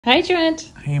Hi,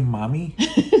 Trent. Hey, Mommy.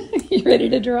 You ready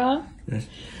to draw? Yes.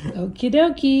 Okie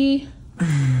dokie.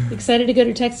 Excited to go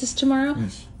to Texas tomorrow?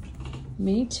 Yes.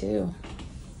 Me too.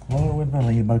 Color with my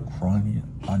ladybug crawling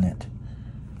on it.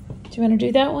 Do you want to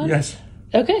do that one? Yes.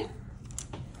 Okay.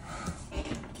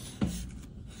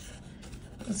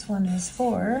 This one is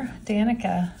for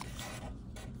Danica.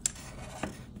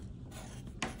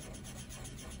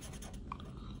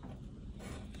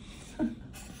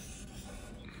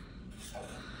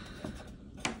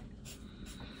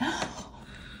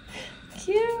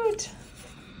 Cute.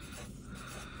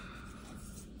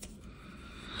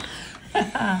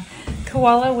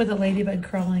 Koala with a ladybug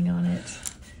crawling on it.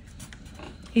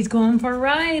 He's going for a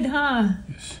ride, huh?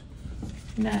 Yes.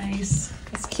 Nice.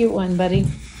 That's a cute one, buddy.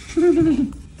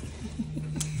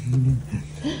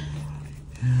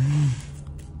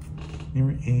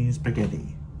 Here is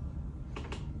spaghetti.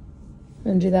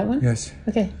 Want to do that one? Yes.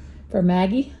 Okay. For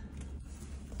Maggie.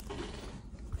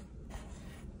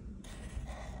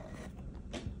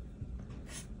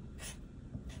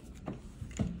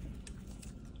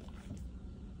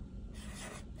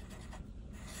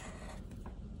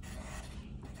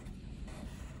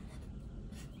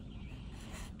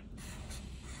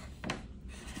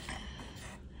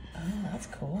 Oh, that's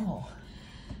cool.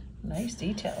 Nice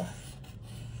detail.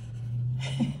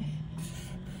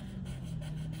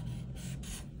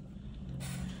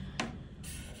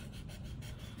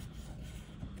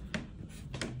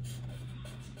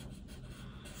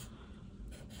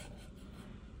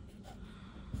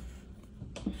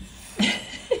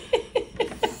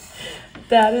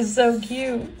 That is so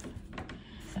cute.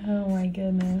 Oh my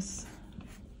goodness.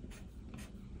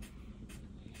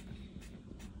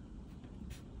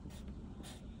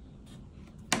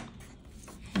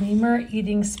 Lemur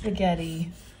eating spaghetti.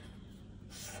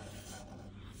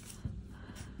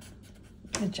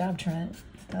 Good job, Trent.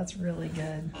 That's really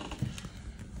good.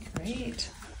 Great.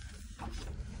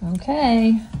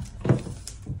 Okay.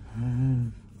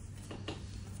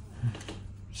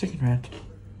 Second rat.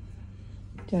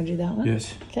 Do you want to do that one?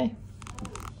 Yes. Okay.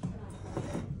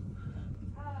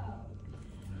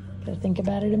 Gotta think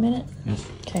about it a minute? Yes.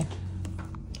 Okay.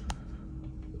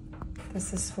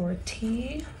 This is for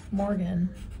T. Morgan.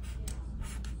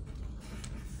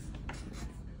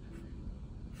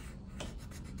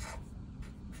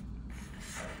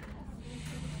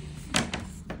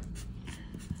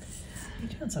 You're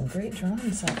doing some great drawing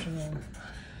this afternoon.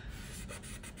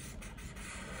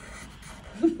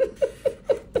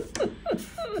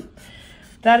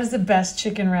 That is the best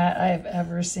chicken rat I have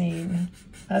ever seen.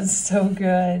 That's so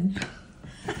good.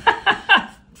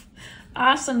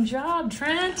 Awesome job,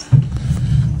 Trent.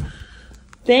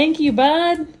 Thank you,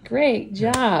 bud. Great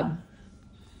job.